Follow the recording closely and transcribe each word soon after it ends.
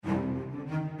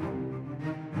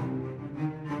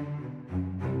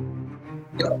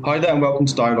Hi there and welcome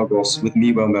to Dialogos with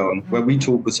me, Will Milne, where we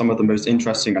talk with some of the most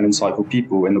interesting and insightful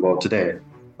people in the world today.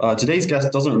 Today's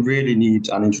guest doesn't really need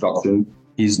an introduction.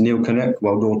 He's Neil Kinnock,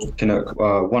 well, Lord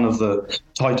Kinnock, one of the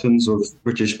titans of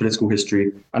British political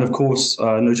history, and of course,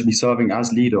 notably serving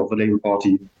as leader of the Labour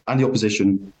Party and the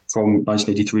opposition from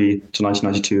 1983 to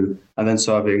 1992, and then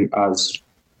serving as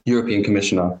European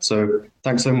Commissioner. So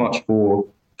thanks so much for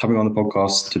coming on the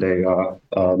podcast today.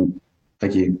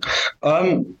 Thank you.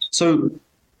 So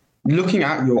looking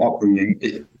at your upbringing,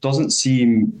 it doesn't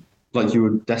seem like you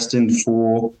were destined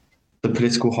for the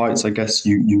political heights, I guess,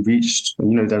 you reached. You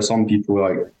know, there are some people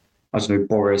like, I don't know,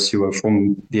 Boris, who are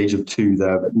from the age of 2,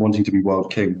 they're wanting to be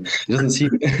world king.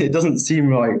 It doesn't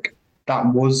seem like that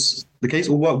was the case.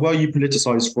 Or were you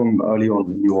politicized from early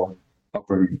on in your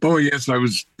upbringing? Oh, yes, I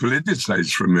was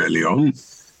politicized from early on.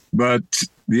 But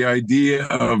the idea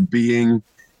of being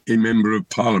a member of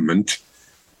parliament,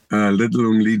 let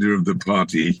alone leader of the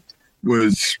party,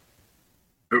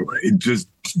 it just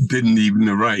didn't even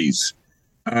arise.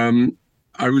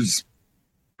 I was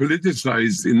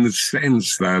politicized in the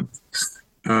sense that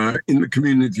in the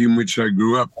community in which I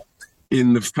grew up,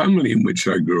 in the family in which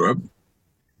I grew up,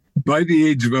 by the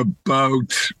age of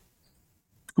about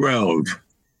 12,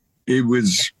 it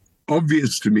was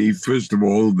obvious to me, first of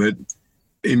all, that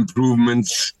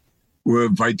improvements were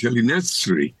vitally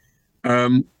necessary.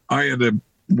 I had a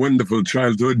wonderful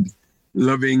childhood,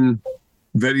 loving,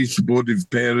 very supportive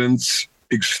parents,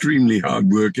 extremely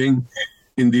hardworking.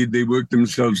 Indeed, they worked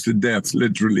themselves to death,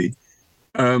 literally.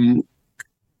 And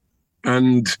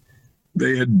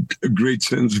they had a great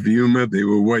sense of humor. They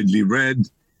were widely read.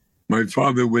 My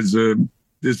father was a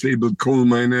disabled coal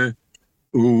miner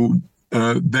who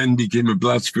then became a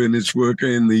blast furnace worker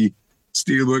in the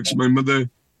steelworks. My mother,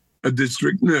 a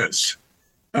district nurse.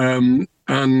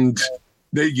 And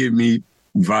they gave me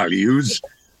values,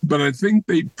 but I think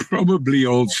they probably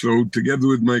also, together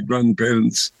with my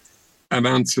grandparents and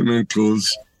aunts and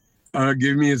uncles,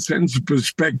 gave me a sense of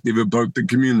perspective about the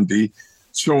community.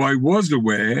 So I was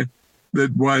aware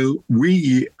that while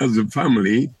we as a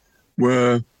family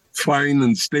were fine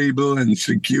and stable and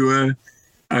secure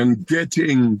and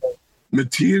getting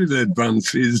material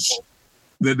advances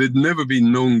that had never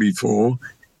been known before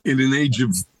in an age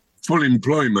of full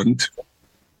employment,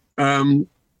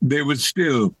 there was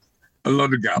still a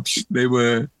lot of gaps. There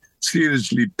were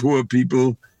seriously poor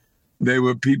people. There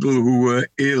were people who were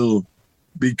ill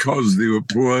because they were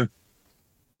poor.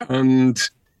 And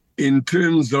in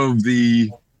terms of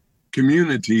the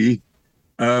community,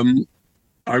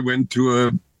 I went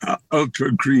to a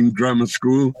ultra-cream grammar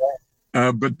school,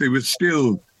 but there were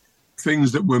still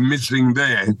things that were missing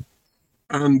there.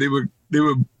 And there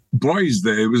were boys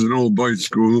there. It was an all-boys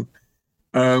school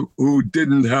who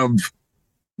didn't have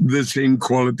the same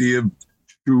quality of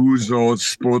shoes or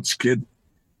sports kit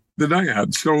that I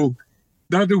had. So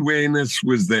that awareness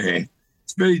was there.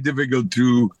 It's very difficult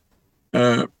to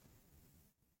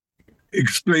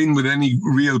explain with any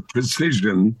real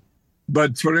precision,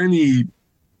 but for any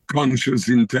conscious,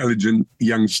 intelligent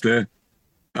youngster,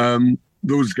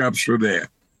 those gaps were there.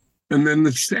 And then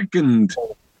the second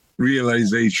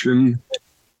realization,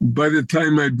 by the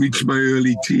time I'd reached my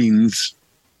early teens,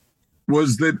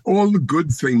 was that all the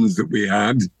good things that we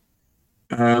had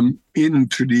in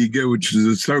Tredegar, which is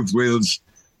a South Wales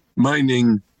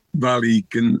mining valley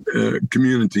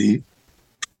community,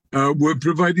 were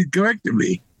provided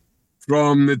collectively,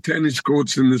 from the tennis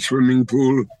courts and the swimming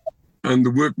pool and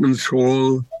the workman's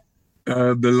hall,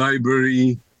 the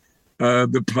library,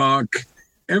 the park.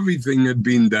 Everything had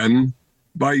been done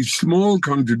by small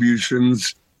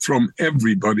contributions from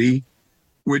everybody,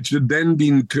 which had then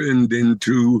been turned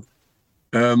into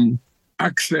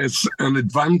access and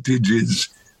advantages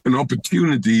and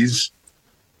opportunities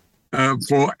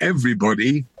for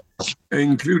everybody,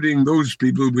 including those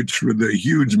people, which were the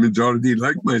huge majority,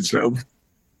 like myself,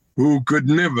 who could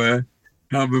never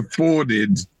have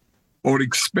afforded or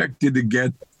expected to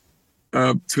get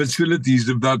facilities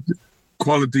of that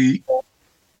quality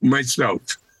myself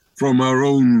from our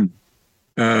own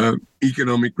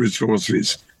economic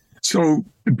resources. So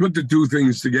to put the two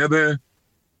things together,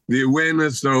 the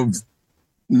awareness of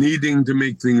needing to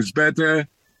make things better,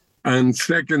 and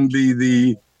secondly,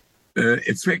 the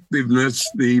effectiveness,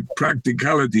 the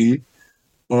practicality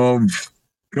of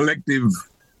collective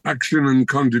action and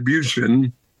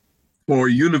contribution for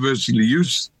universal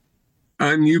use,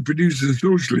 and you produce a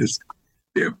socialist.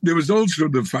 There was also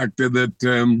the factor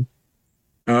that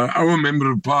our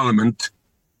Member of Parliament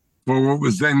for what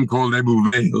was then called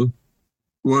Ebbw Vale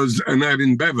was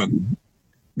Aneurin Bevan,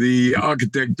 the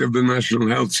architect of the National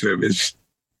Health Service,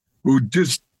 who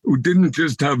didn't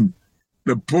just have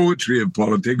the poetry of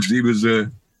politics. He was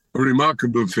a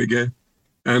remarkable figure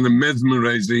and a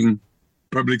mesmerizing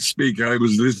public speaker. I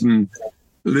was listening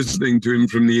to him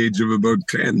from the age of about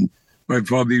 10. My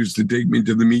father used to take me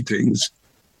to the meetings,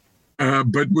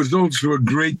 but was also a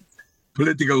great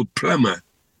political plumber.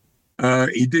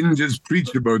 He didn't just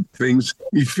preach about things,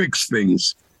 he fixed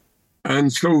things.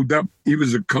 And so that he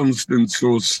was a constant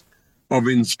source of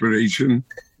inspiration.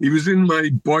 He was in my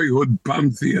boyhood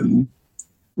pantheon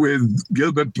with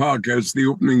Gilbert Parkhurst, the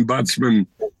opening batsman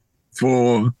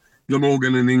for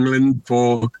Glamorgan in England,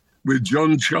 with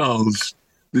John Charles,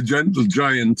 the gentle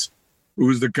giant, who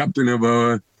was the captain of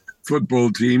our football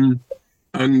team,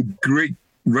 and great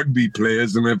rugby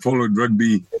players. And I followed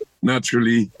rugby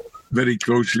naturally very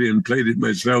closely and played it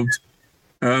myself.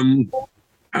 And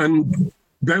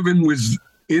Bevan was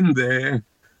in there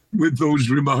with those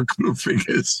remarkable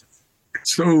figures.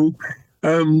 So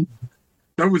that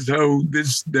was how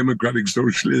this democratic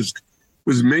socialist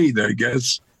was made, I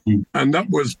guess. And that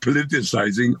was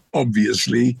politicizing,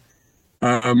 obviously,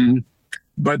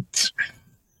 but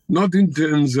not in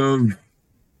terms of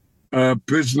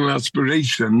personal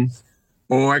aspiration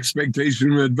or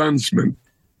expectation of advancement.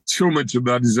 So much of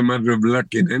that is a matter of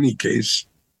luck in any case.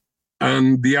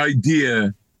 And the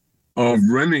idea of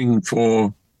running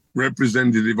for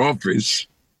representative office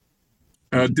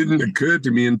didn't occur to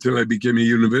me until I became a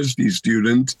university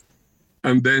student.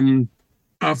 And then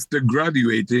after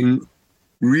graduating,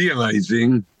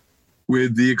 realizing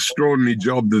with the extraordinary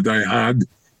job that I had,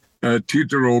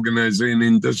 tutor organizer in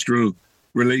industrial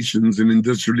relations and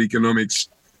industrial economics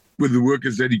with the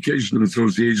Workers' Education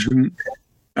Association,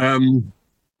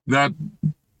 that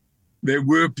there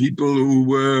were people who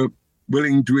were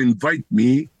willing to invite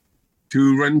me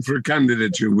to run for a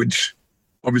candidature, which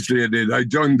obviously I did. I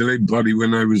joined the Labour Party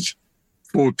when I was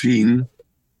 14,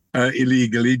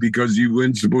 illegally, because you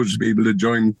weren't supposed to be able to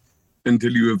join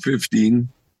until you were 15.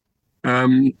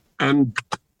 And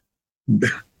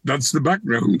that's the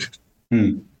background.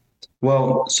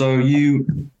 Well, so in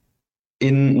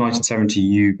 1970,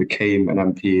 you became an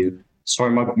MP.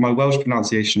 Sorry, my Welsh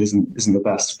pronunciation isn't the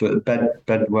best, but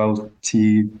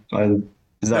Bedwellty, is that?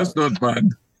 That's not bad.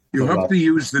 You have to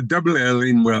use the double L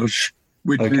in Welsh,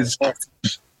 which is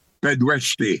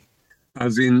Bedwellty,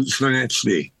 as in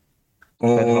Llanelli,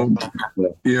 or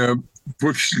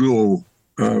push slow.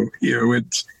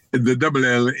 It's the double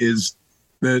L is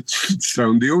that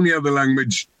sound. The only other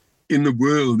language in the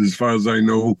world, as far as I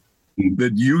know,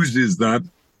 that uses that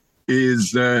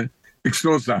is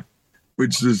Xhosa,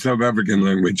 which is a South African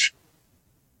language.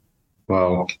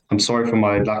 Wow, I'm sorry for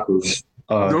my lack of.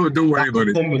 Don't worry about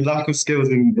it. Lack of skills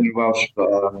in Welsh,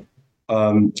 but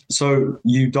so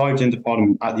you dived into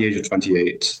Parliament at the age of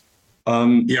 28.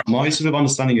 My sort of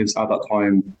understanding is at that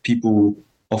time, people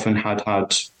often had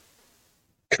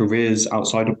careers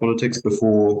outside of politics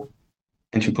before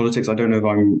entering politics. I don't know if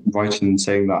I'm right in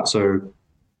saying that. So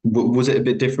was it a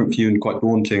bit different for you and quite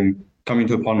daunting coming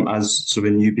to a Parliament as sort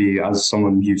of a newbie, as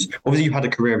someone who's obviously you had a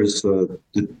career as with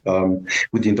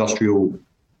the industrial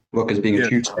workers being a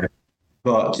tutor,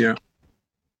 but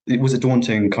was it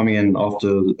daunting coming in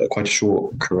after quite a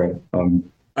short career?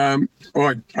 I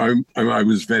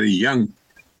was very young.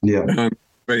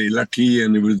 Very lucky,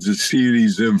 and it was a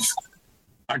series of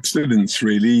accidents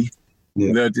really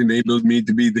that enabled me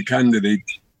to be the candidate.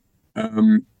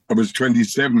 I was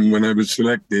 27 when I was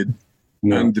selected,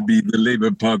 and to be the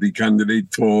Labour Party candidate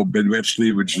for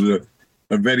Bedwellty, which is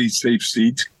a very safe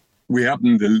seat. We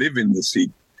happened to live in the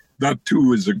seat. That too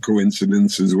was a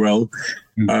coincidence as well.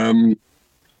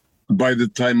 By the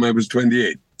time I was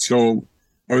 28. So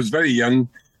I was very young.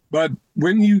 But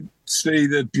when you say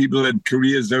that people had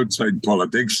careers outside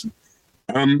politics,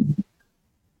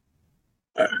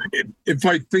 if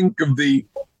I think of the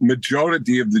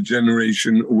majority of the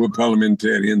generation who were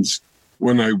parliamentarians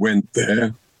when I went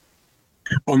there,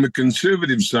 on the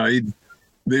Conservative side,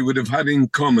 they would have had in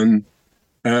common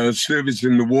service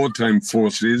in the wartime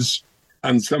forces,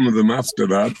 and some of them after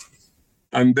that,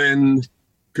 and then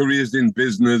careers in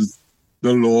business,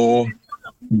 the law,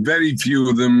 very few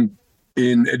of them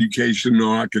in education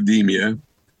or academia.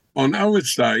 On our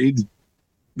side,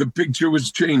 the picture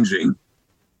was changing.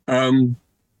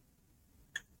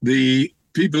 The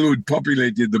people who had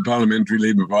populated the Parliamentary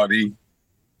Labour Party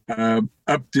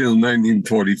up till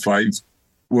 1945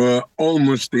 were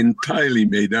almost entirely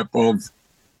made up of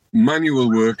manual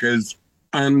workers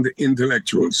and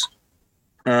intellectuals.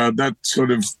 That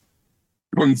sort of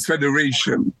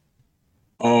confederation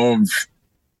of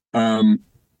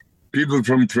people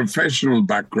from professional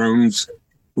backgrounds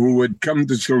who had come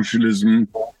to socialism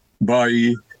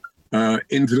by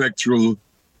intellectual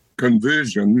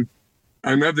conversion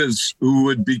and others who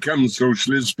would become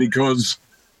socialists because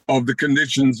of the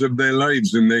conditions of their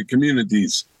lives in their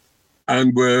communities,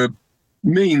 and were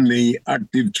mainly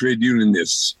active trade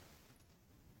unionists.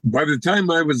 By the time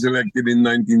I was elected in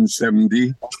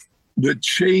 1970, the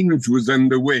change was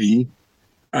underway,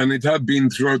 and it had been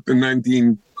throughout the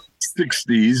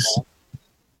 1960s,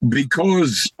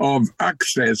 because of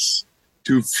access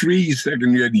to free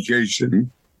secondary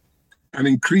education, and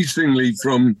increasingly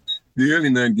from the early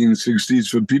 1960s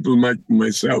for people like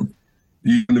myself,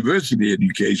 university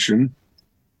education.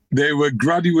 There were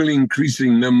gradually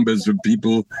increasing numbers of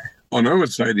people on our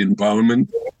side in Parliament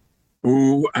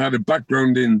who had a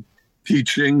background in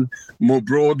teaching, more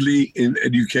broadly in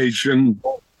education,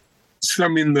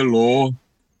 some in the law,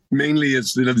 mainly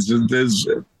as solicitors,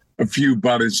 a few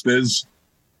barristers,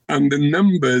 and the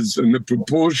numbers and the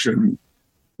proportion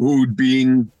who'd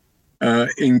been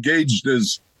engaged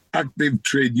as active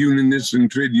trade unionists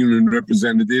and trade union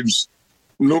representatives,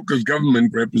 local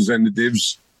government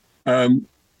representatives,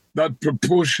 that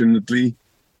proportionately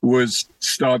was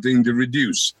starting to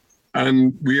reduce.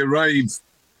 And we arrive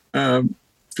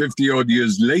 50-odd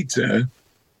years later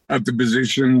at the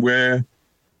position where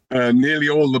nearly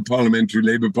all the Parliamentary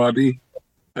Labour Party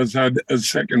has had a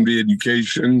secondary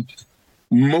education.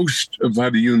 Most have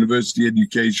had a university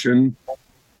education.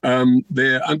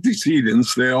 Their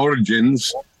antecedents, their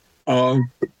origins, are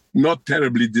not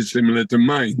terribly dissimilar to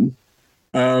mine.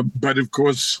 But of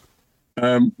course,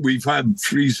 we've had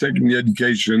free secondary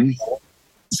education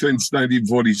since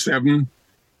 1947,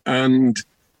 and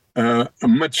a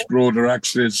much broader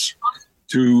access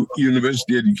to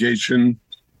university education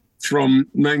from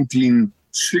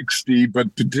 1960,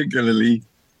 but particularly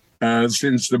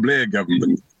since the Blair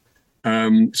government.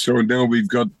 So now we've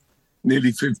got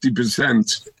nearly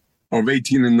 50% of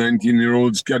 18 and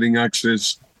 19-year-olds getting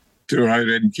access to higher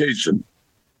education.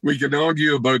 We can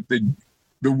argue about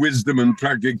the wisdom and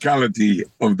practicality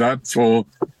of that for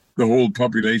the whole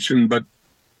population, but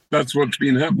that's what's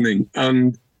been happening.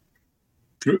 And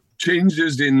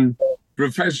changes in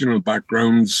professional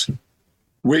backgrounds,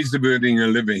 ways of earning a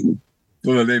living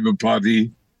for the Labour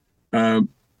Party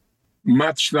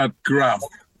match that graph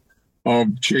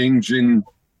of change in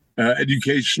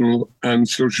educational and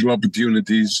social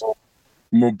opportunities,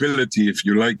 mobility, if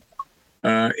you like,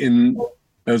 in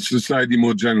society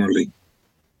more generally.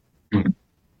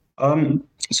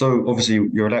 So obviously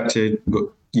you're elected,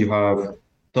 you have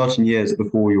 13 years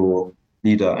before your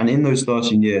leader. And in those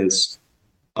 13 years,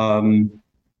 first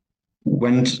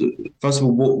of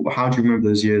all, how do you remember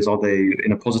those years? Are they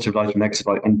in a positive light or negative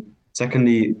light? And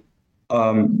secondly,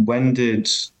 when did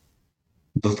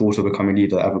the thought of becoming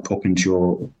leader ever pop into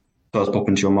your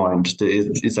mind? Do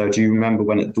you remember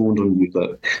when it dawned on you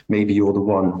that maybe you're the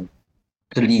one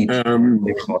to lead the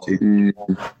Labour Party?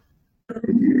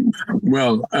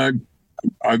 Well,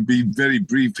 I'd be very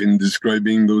brief in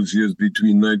describing those years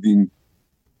between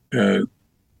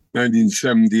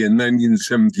 1970 and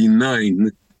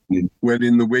 1979, when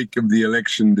in the wake of the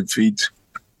election defeat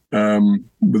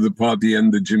with the party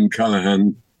under Jim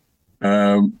Callaghan,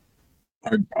 I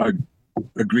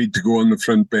agreed to go on the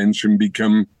front bench and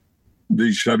become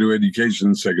the Shadow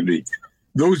Education Secretary.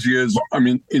 Those years, I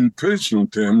mean, in personal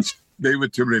terms, they were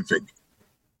terrific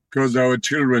because our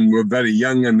children were very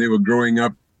young and they were growing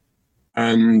up.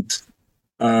 And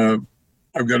I've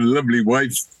got a lovely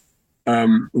wife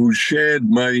who shared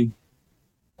my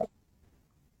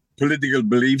political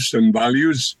beliefs and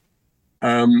values.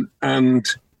 And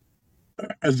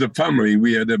as a family,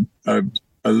 we had a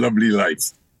lovely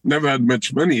life. Never had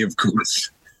much money, of course,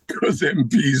 because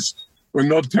MPs were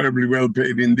not terribly well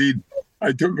paid indeed.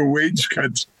 I took a wage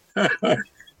cut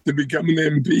to become an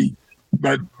MP,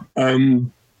 but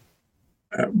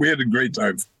we had a great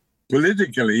life.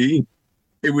 Politically,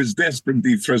 it was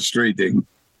desperately frustrating.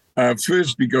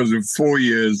 First, because of 4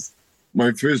 years,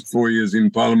 my first 4 years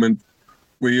in Parliament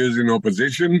were years in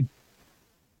opposition,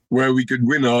 where we could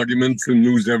win arguments and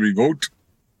lose every vote.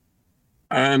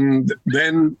 And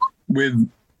then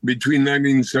between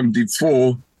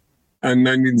 1974 and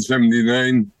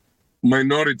 1979,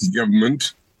 minority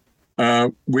government,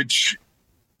 which,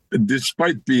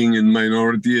 despite being in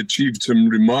minority, achieved some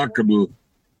remarkable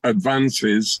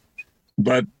advances,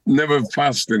 but never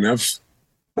fast enough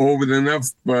or with enough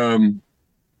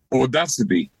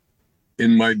audacity.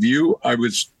 In my view, I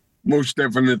was most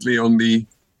definitely on the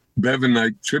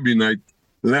Bevanite, Tribunite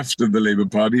left of the Labour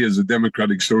Party as a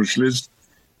democratic socialist.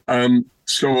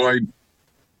 So I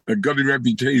got a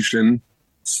reputation,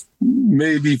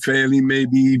 maybe fairly,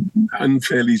 maybe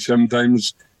unfairly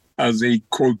sometimes, as a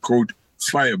quote-quote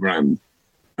firebrand.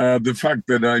 The fact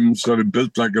that I'm sort of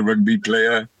built like a rugby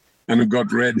player and have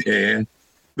got red hair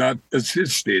that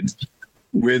assisted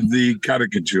with the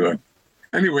caricature.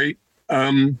 Anyway,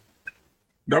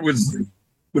 that was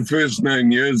the first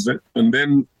 9 years. And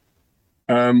then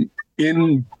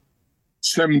in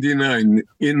 79,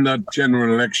 in that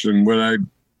general election where I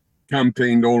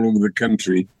campaigned all over the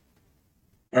country,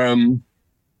 I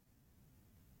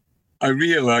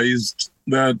realized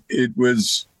that it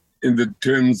was, in the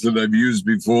terms that I've used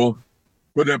before,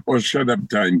 put up or shut up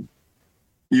time.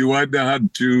 You either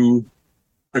had to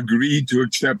agree to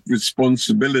accept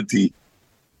responsibility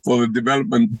for the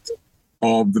development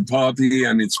of the party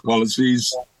and its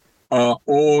policies,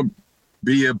 or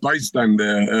be a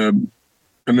bystander,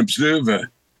 an observer,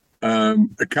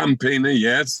 a campaigner,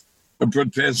 yes, a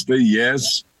protester,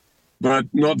 yes, but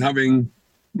not having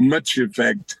much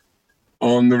effect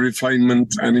on the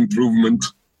refinement and improvement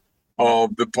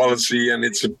of the policy and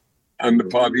the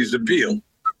party's appeal.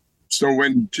 So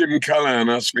when Jim Callahan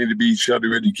asked me to be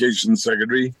Shadow Education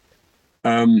Secretary,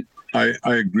 I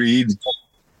agreed.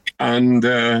 And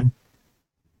I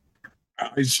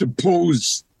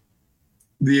suppose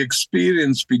the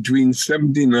experience between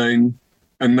 79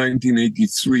 and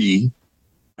 1983,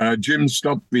 Jim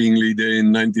stopped being leader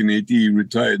in 1980, he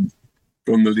retired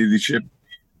from the leadership,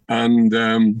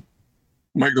 and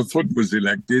Michael Foot was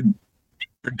elected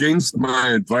against my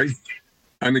advice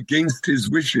and against his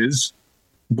wishes,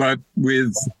 but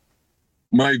with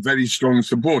my very strong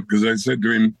support, because I said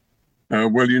to him,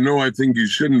 well, you know, I think you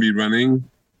shouldn't be running,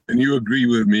 and you agree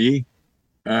with me.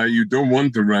 You don't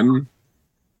want to run,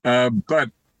 but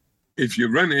if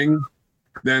you're running,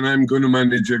 then I'm going to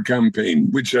manage a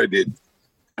campaign, which I did.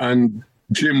 And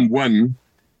Jim won.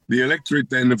 The electorate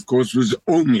then, of course, was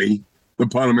only the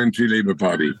Parliamentary Labour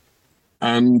Party.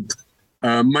 And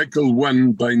Michael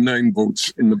won by 9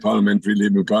 votes in the Parliamentary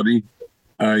Labour Party.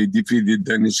 I defeated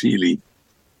Dennis Healy.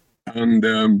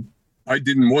 And I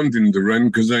didn't want him to run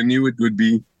because I knew it would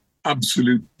be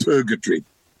absolute purgatory.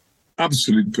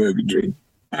 Absolute purgatory.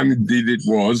 And indeed it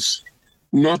was,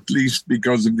 not least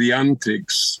because of the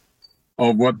antics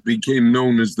of what became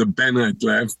known as the Bennett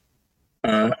left,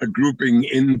 a grouping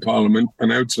in Parliament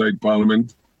and outside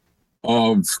Parliament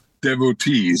of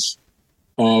devotees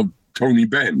of Tony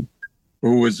Benn,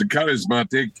 who was a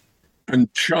charismatic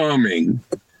and charming,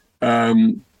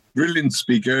 brilliant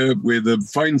speaker with a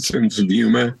fine sense of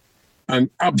humor and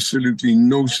absolutely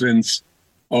no sense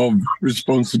of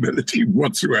responsibility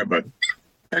whatsoever.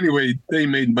 Anyway, they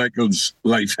made Michael's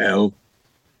life hell.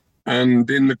 And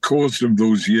in the course of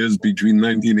those years between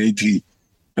 1980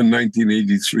 and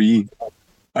 1983,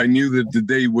 I knew that the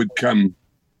day would come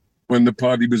when the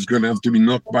party was going to have to be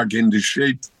knocked back into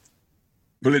shape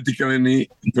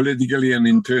politically and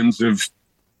in terms of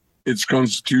its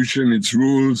constitution, its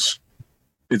rules,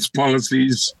 its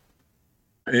policies,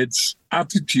 its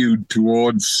attitude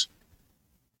towards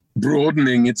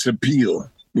broadening its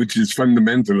appeal, which is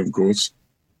fundamental, of course.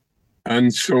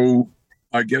 And so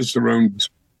I guess around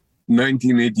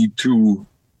 1982,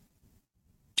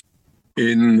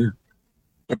 in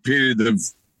a period of,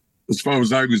 as far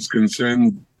as I was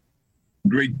concerned,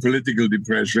 great political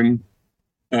depression,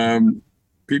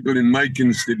 people in my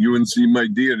constituency, my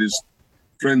dearest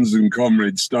friends and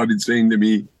comrades, started saying to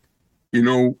me, you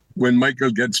know, when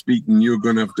Michael gets beaten, you're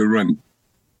going to have to run.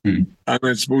 And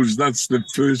I suppose that's the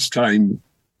first time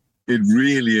it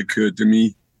really occurred to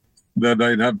me that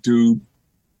I'd have to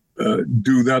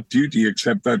do that duty,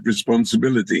 accept that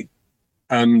responsibility.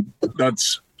 And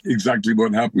that's exactly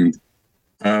what happened.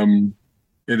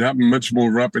 It happened much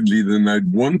more rapidly than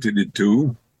I'd wanted it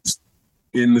to,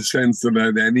 in the sense that I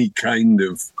had any kind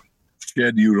of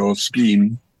schedule or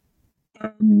scheme,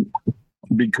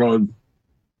 because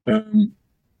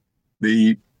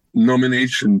the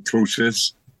nomination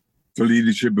process for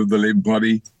leadership of the Labour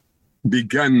Party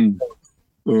began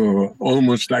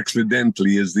almost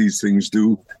accidentally, as these things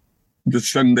do, the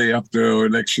Sunday after our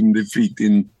election defeat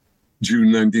in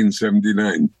June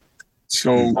 1979.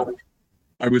 So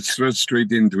I was thrust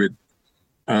straight into it,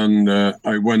 and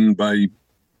I won by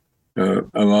a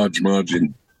large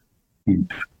margin.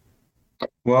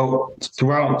 Well,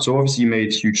 throughout, so obviously you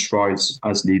made huge strides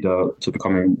as leader to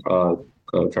becoming a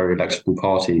very electable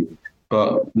party.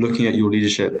 But looking at your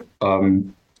leadership,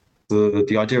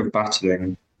 the idea of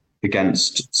battling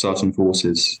against certain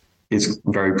forces is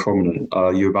very prominent.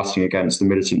 You're battling against the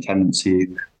militant tendency,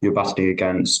 you're battling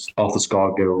against Arthur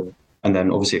Scargill, and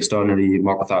then obviously externally,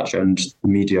 Margaret Thatcher and the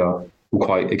media were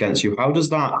quite against you. How does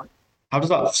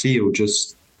that feel,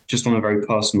 just on a very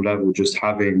personal level, just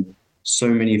having so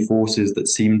many forces that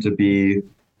seem to be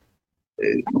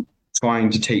trying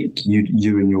to take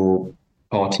you and your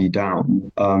party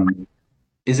down?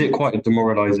 is it quite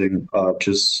demoralizing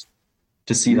just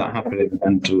to see that happening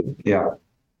and to, yeah.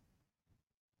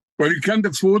 Well, you can't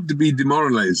afford to be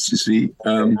demoralized, you see,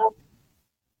 and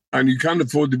you can't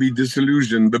afford to be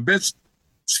disillusioned. The best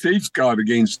safeguard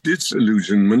against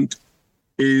disillusionment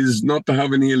is not to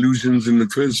have any illusions in the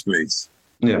first place.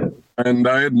 Yeah. And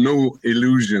I had no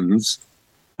illusions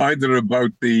either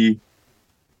about the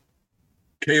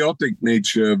chaotic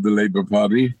nature of the Labour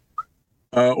Party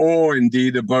or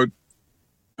indeed about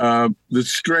the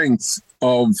strength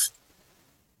of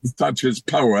Thatcher's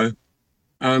power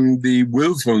and the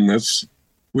willfulness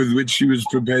with which she was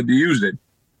prepared to use it.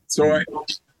 So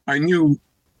I knew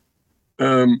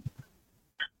the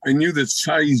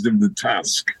size of the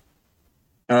task.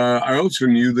 I also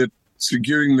knew that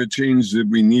securing the change that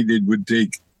we needed would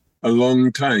take a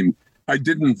long time. I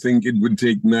didn't think it would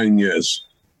take 9 years.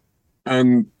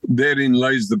 And therein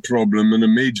lies the problem and a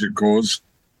major cause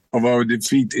of our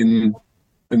defeat in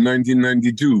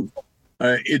 1992.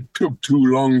 It took too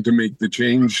long to make the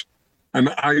change, and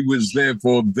I was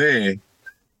therefore there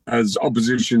as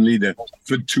opposition leader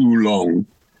for too long.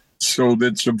 So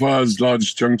that so far as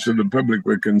large chunks of the public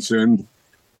were concerned,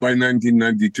 by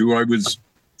 1992, I was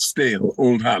stale,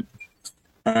 old hat,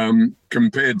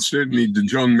 compared certainly to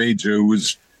John Major, who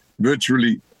was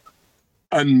virtually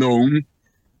unknown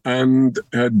and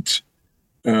had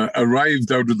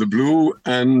arrived out of the blue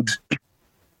and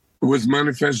was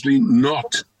manifestly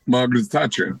not Margaret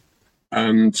Thatcher.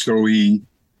 And so he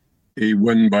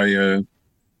won by a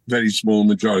very small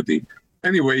majority.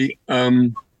 Anyway,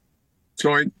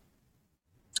 so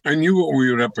I knew what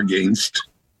we were up against.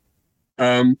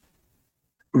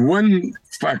 One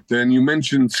factor, and you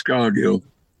mentioned Scargill,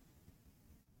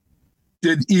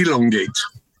 did elongate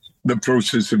the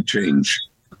process of change.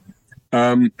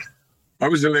 I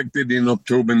was elected in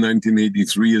October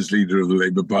 1983 as leader of the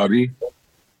Labour Party.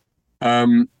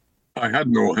 I had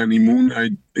no honeymoon.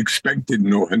 I expected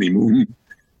no honeymoon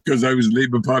because I was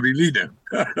Labour Party leader.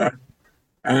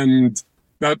 And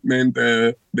that meant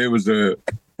there was a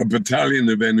battalion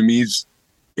of enemies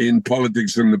in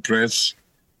politics and the press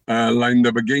lined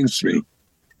up against me.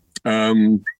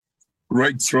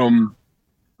 Right from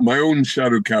my own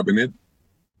shadow cabinet.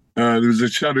 There was a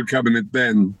shadow cabinet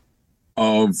then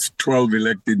of 12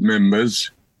 elected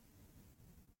members,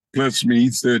 plus me,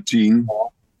 13.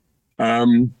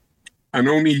 And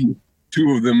only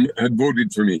 2 of them had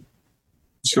voted for me.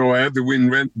 So I had to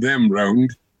win them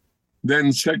round.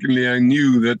 Then secondly, I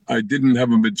knew that I didn't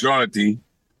have a majority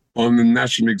on the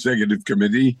National Executive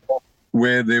Committee,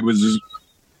 where there was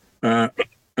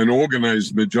an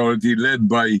organized majority led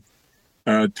by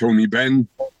Tony Benn,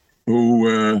 who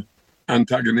were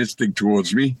antagonistic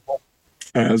towards me.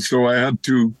 So I had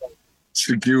to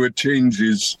secure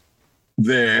changes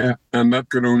there, and that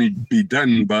could only be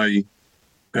done by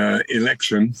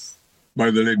election,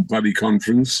 by the Labour Party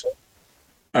conference.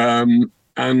 And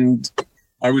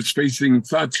I was facing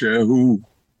Thatcher, who,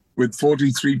 with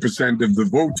 43% of the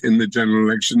vote in the general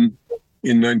election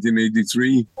in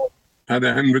 1983, had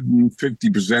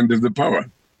 150% of the power,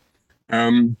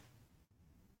 and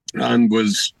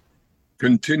was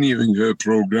continuing her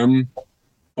program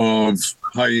of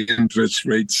high interest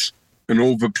rates, an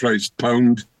overpriced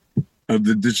pound,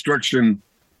 the destruction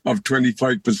of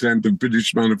 25% of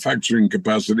British manufacturing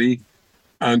capacity,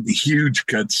 and huge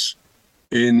cuts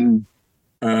in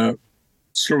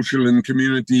social and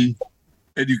community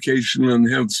educational and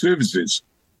health services.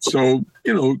 So,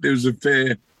 there's a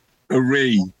fair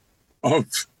array of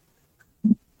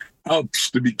Alps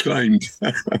to be climbed.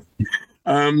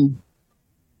 And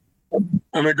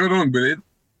I got on with it.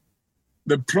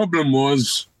 The problem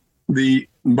was the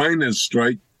miners'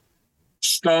 strike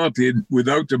started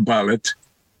without a ballot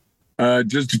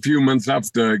just a few months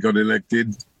after I got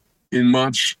elected in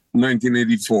March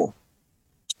 1984.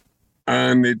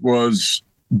 And it was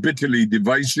bitterly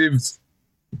divisive.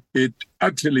 It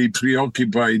utterly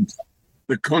preoccupied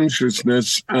the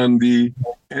consciousness and the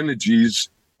energies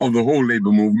of the whole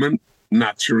labour movement,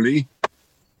 naturally.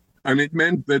 And it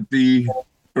meant that the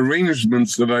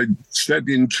arrangements that I'd set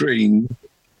in train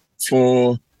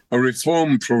for a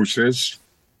reform process,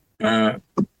 a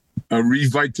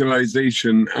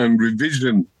revitalization and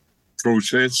revision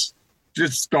process,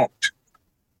 just stopped.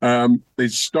 They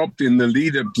stopped in the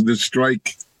lead up to the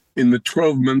strike, in the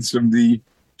 12 months of the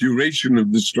duration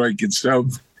of the strike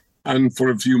itself, and for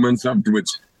a few months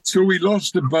afterwards. So we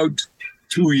lost about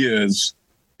 2 years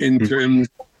in terms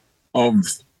of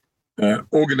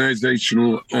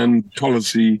organizational and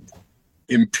policy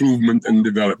improvement and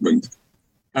development.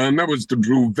 And that was to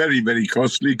prove very, very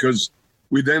costly, because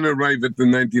we then arrived at the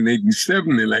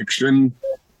 1987 election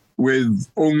with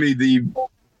only the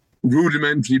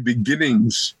rudimentary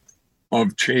beginnings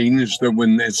of change that were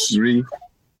necessary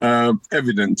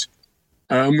evident.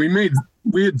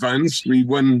 We advanced, we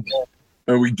won,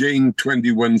 we gained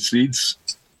 21 seats,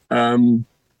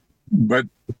 but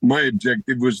my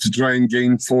objective was to try and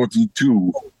gain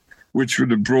 42, which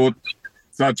would have brought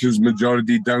Thatcher's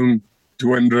majority down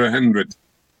to under 100.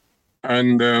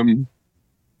 And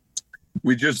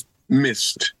we just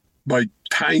missed by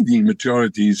tiny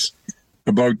majorities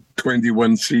about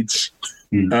 21 seats,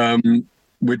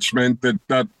 which meant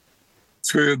that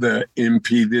further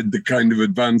impeded the kind of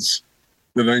advance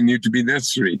that I knew to be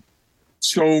necessary.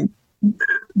 So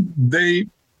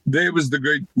there was the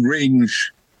great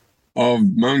range of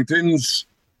mountains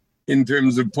in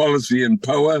terms of policy and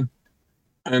power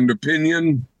and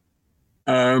opinion.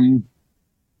 And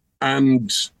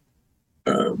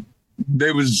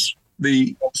there was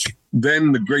the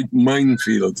great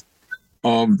minefield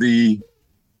of the,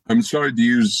 I'm sorry to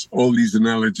use all these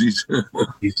analogies,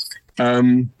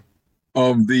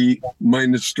 of the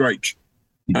miners' strike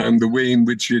and the way in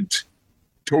which it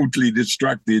totally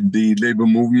distracted the labour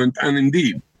movement and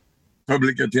indeed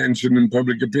public attention and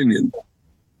public opinion.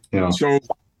 Yeah. So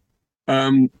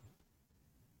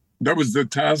that was the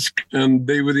task and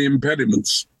they were the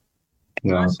impediments.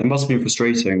 Yeah, it must have been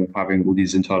frustrating having all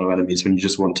these internal enemies when you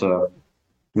just want to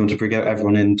get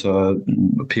everyone in to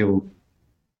appeal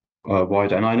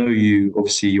wider. And I know you,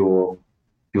 obviously, your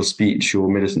speech, your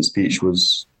militant speech,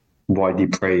 was widely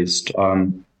praised.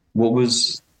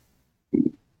 Was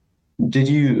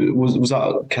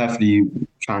that carefully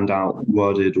planned out,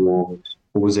 worded, or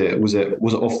was it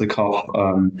off the cuff?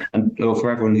 And for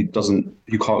everyone who can't,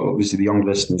 obviously the young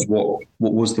listeners, what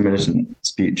was the militant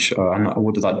speech, and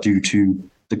what did that do to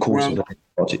the cause of the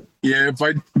party? Yeah, if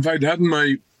I'd had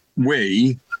my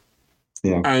way,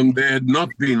 and there had not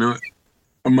been a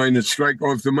miners' strike,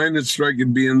 or if the miners' strike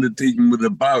had been undertaken with a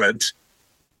ballot,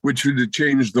 which would have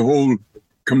changed the whole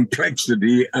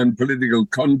complexity and political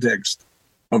context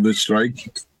of the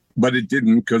strike, but it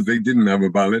didn't because they didn't have a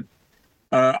ballot.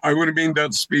 I would have made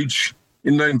that speech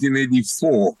in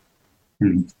 1984.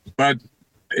 But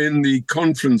in the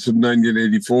conference of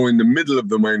 1984, in the middle of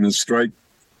the miners' strike,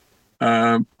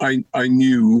 I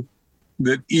knew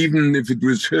that even if it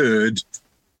was heard,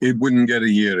 it wouldn't get a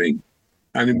hearing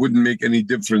and it wouldn't make any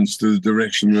difference to the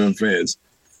direction of affairs.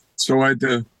 So I had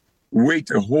to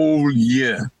wait a whole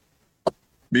year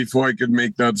before I could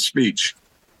make that speech.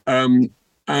 And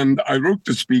I wrote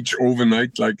the speech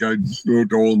overnight, like I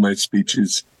wrote all my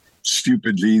speeches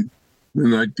stupidly the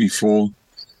night before.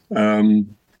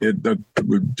 That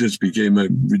just became a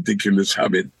ridiculous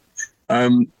habit.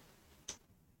 But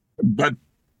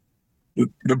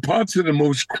the parts that are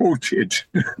most quoted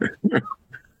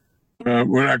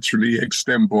were actually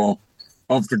extempore,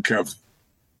 off the cuff,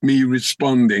 me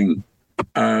responding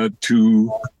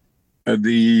to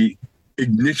the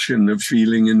ignition of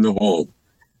feeling in the hall.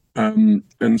 And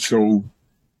so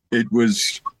it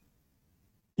was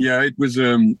a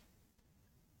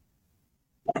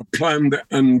planned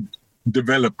and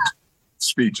developed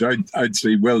speech. I'd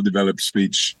say well-developed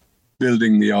speech,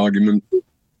 building the argument.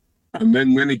 And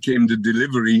then when it came to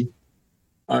delivery,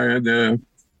 I had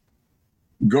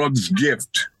God's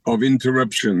gift of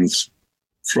interruptions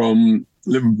from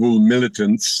Liverpool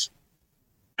militants.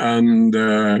 And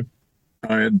I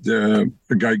had a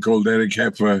guy called Eric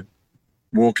Heffer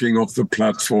walking off the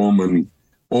platform and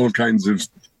all kinds of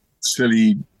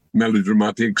silly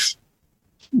melodramatics,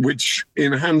 which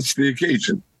enhanced the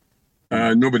occasion.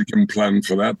 Nobody can plan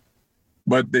for that,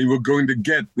 but they were going to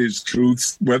get this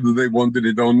truth whether they wanted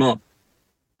it or not.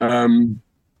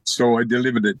 So I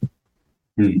delivered it.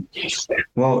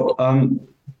 Well, I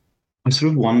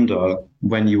sort of wonder,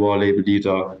 when you are a Labour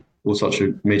leader or such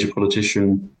a major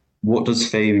politician, what does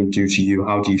fame do to you?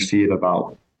 How do you feel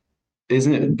about?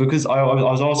 Isn't it, because I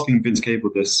was asking Vince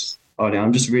Cable this earlier,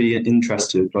 I'm just really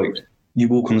interested, like, you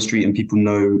walk on the street and people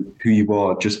know who you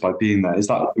are just by being there. Is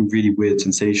that a really weird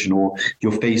sensation, or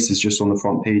your face is just on the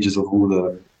front pages of all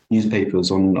the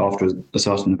newspapers after a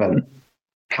certain event?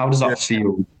 How does that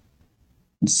feel,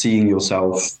 seeing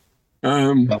yourself?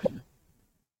 It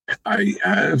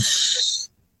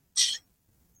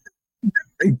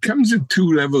comes at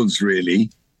two levels, really.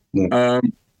 Yeah.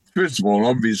 First of all,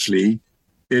 obviously,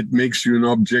 it makes you an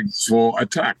object for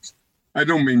attack. I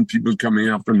don't mean people coming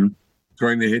up and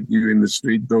trying to hit you in the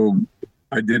street, though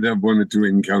I did have one or two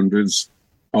encounters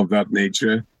of that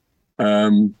nature.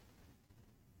 But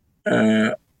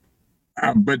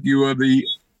you are the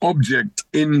object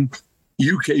in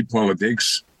UK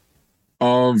politics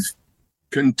of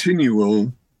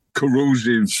continual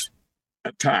corrosive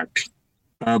attack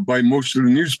by most of the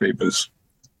newspapers.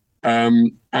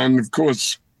 And of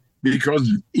course, because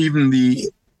even the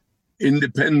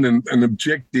independent and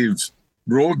objective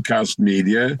broadcast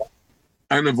media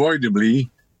unavoidably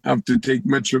have to take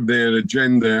much of their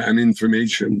agenda and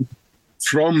information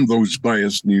from those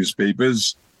biased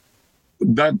newspapers,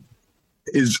 that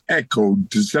is echoed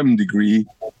to some degree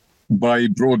by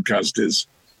broadcasters,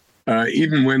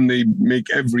 even when they make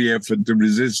every effort to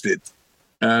resist it.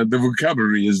 The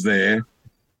vocabulary is there,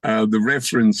 the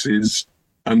references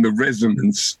and the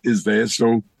resonance is there.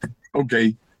 So,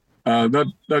 okay,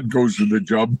 that goes with the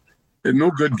job. There's no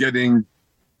good getting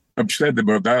upset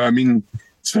about that. I mean,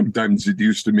 sometimes it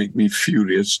used to make me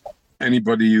furious.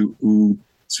 Anybody who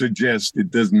suggests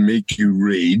it doesn't make you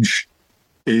rage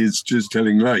is just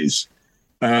telling lies.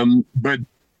 But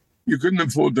you couldn't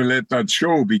afford to let that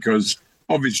show, because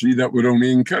obviously that would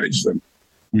only encourage them.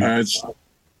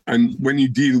 And when you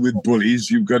deal with bullies,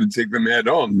 you've got to take them head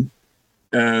on,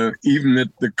 even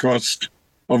at the cost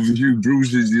of a few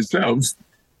bruises yourself,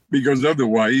 because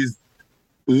otherwise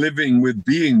living with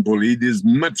being bullied is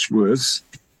much worse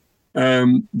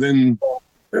than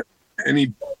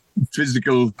any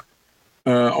physical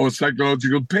or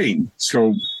psychological pain.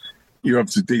 So you have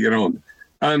to take it on.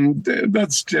 And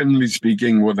that's generally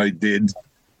speaking what I did,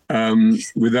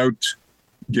 without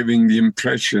giving the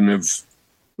impression of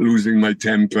losing my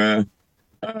temper,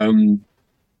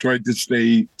 tried to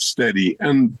stay steady.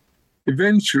 And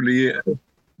eventually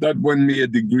that won me a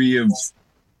degree of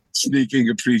sneaking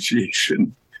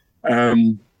appreciation.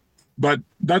 But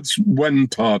that's one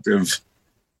part of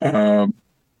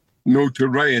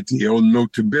notoriety or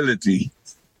notability,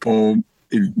 or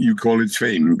if you call it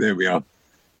fame, there we are,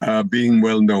 being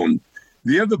well known.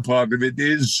 The other part of it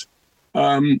is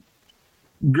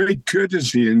great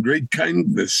courtesy and great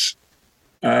kindness,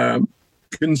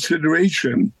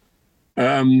 consideration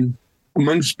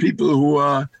amongst people who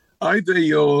are either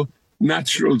your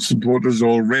natural supporters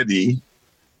already,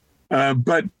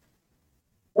 but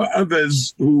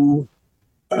others who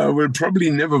will probably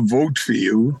never vote for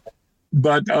you,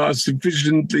 but are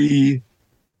sufficiently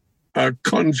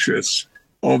conscious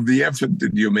of the effort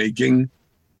that you're making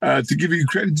to give you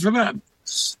credit for that.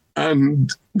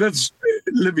 And that's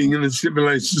living in a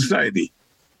civilized society.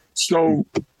 So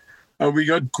we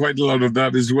got quite a lot of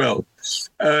that as well.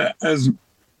 As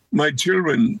my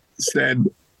children said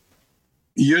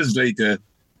years later,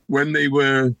 when they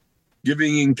were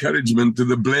giving encouragement to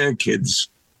the Blair kids,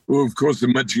 who of course are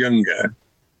much younger,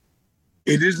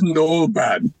 it isn't all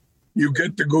bad. You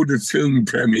get to go to film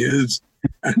premieres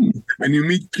and you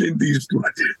meet Clint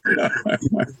Eastwood.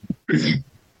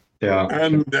 Yeah.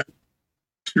 And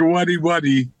Shawadi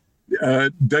Wadi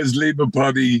does Labour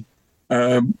Party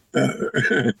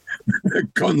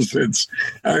concerts.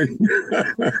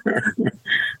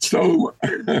 So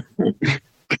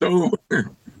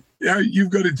yeah, you've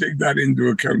got to take that into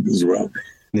account as well.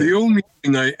 Yeah. The only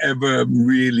thing I ever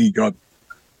really got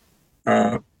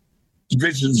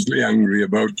viciously angry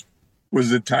about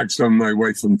was attacks on my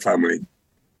wife and family,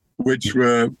 which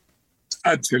were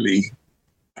utterly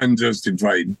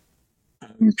unjustified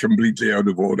and completely out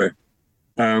of order.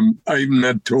 I even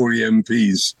had Tory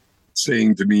MPs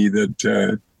saying to me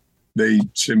that they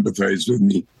sympathised with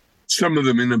me. Some of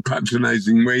them in a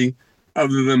patronising way,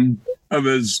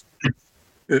 others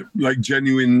like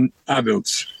genuine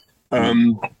adults.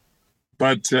 But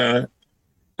that's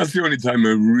the only time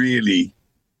I really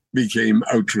became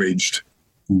outraged,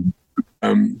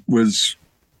 was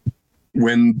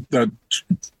when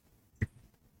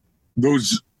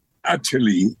those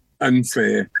utterly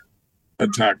unfair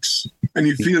attacks, and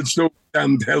you feel so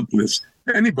damned helpless.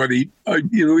 Anybody,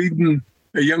 even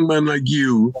a young man like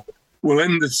you, will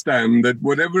understand that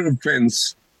whatever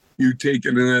offense you take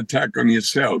in an attack on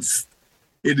yourself,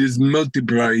 it is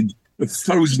multiplied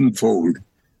 1,000-fold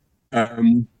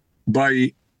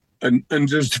by an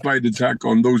unjustified attack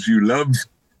on those you love,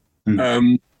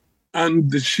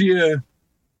 and the sheer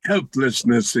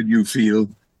helplessness that you feel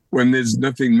when there's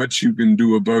nothing much you can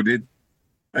do about it,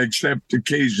 except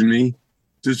occasionally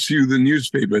to sue the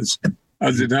newspapers.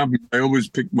 As it happened, I always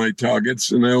picked my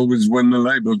targets and I always won the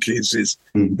libel cases.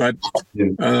 But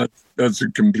that's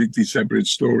a completely separate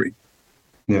story.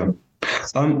 Yeah.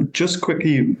 Just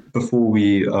quickly before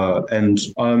we end,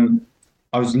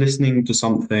 I was listening to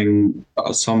something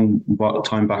some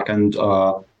time back, and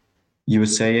you were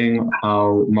saying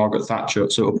how Margaret Thatcher,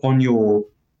 so upon you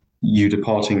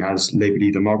departing as Labour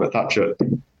leader, Margaret Thatcher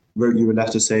wrote you a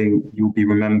letter saying you'll be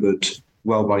remembered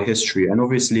well by history. And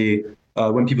obviously,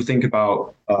 when people think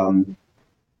about,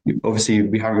 obviously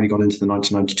we haven't really gone into the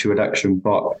 1992 election,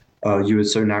 but You were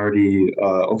so narrowly,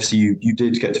 obviously, you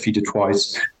did get defeated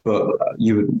twice, but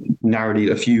you were narrowly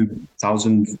a few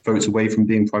thousand votes away from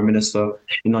being prime minister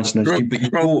in 1992. But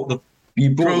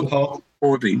you brought the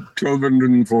party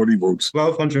 1,240 votes.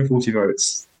 1,240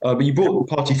 votes. But you brought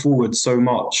the party forward so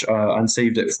much and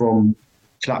saved it from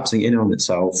collapsing in on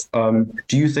itself.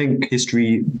 Do you think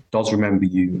history does remember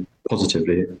you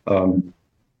positively?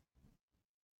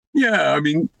 Yeah, I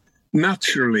mean,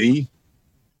 naturally,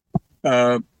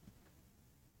 there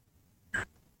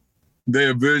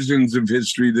are versions of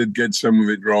history that get some of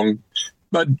it wrong.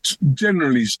 But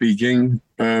generally speaking,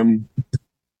 the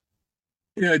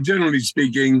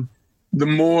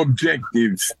more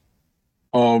objective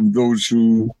of those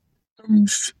who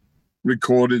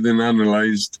recorded and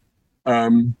analyzed,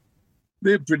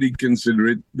 they're pretty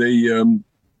considerate.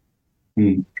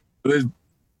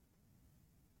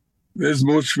 There's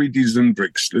more sweeties than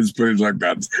bricks. Let's put it like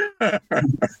that.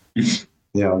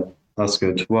 Yeah, that's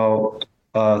good. Well,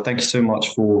 thank you so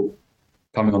much for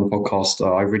coming on the podcast.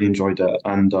 I really enjoyed it,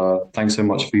 and thanks so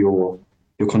much for your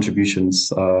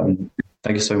contributions.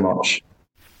 Thank you so much.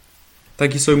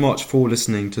 Thank you so much for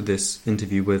listening to this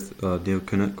interview with Neil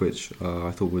Kinnock, which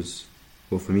I thought was,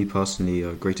 well, for me personally,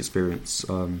 a great experience.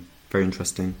 Very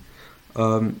interesting.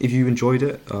 If you enjoyed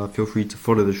it, feel free to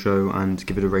follow the show and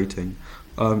give it a rating.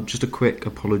 Just a quick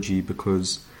apology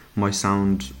because my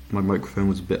microphone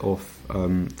was a bit off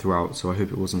throughout, so I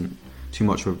hope it wasn't too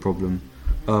much of a problem.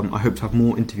 I hope to have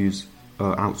more interviews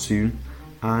out soon,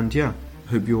 and yeah,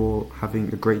 hope you're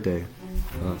having a great day.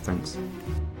 Thanks.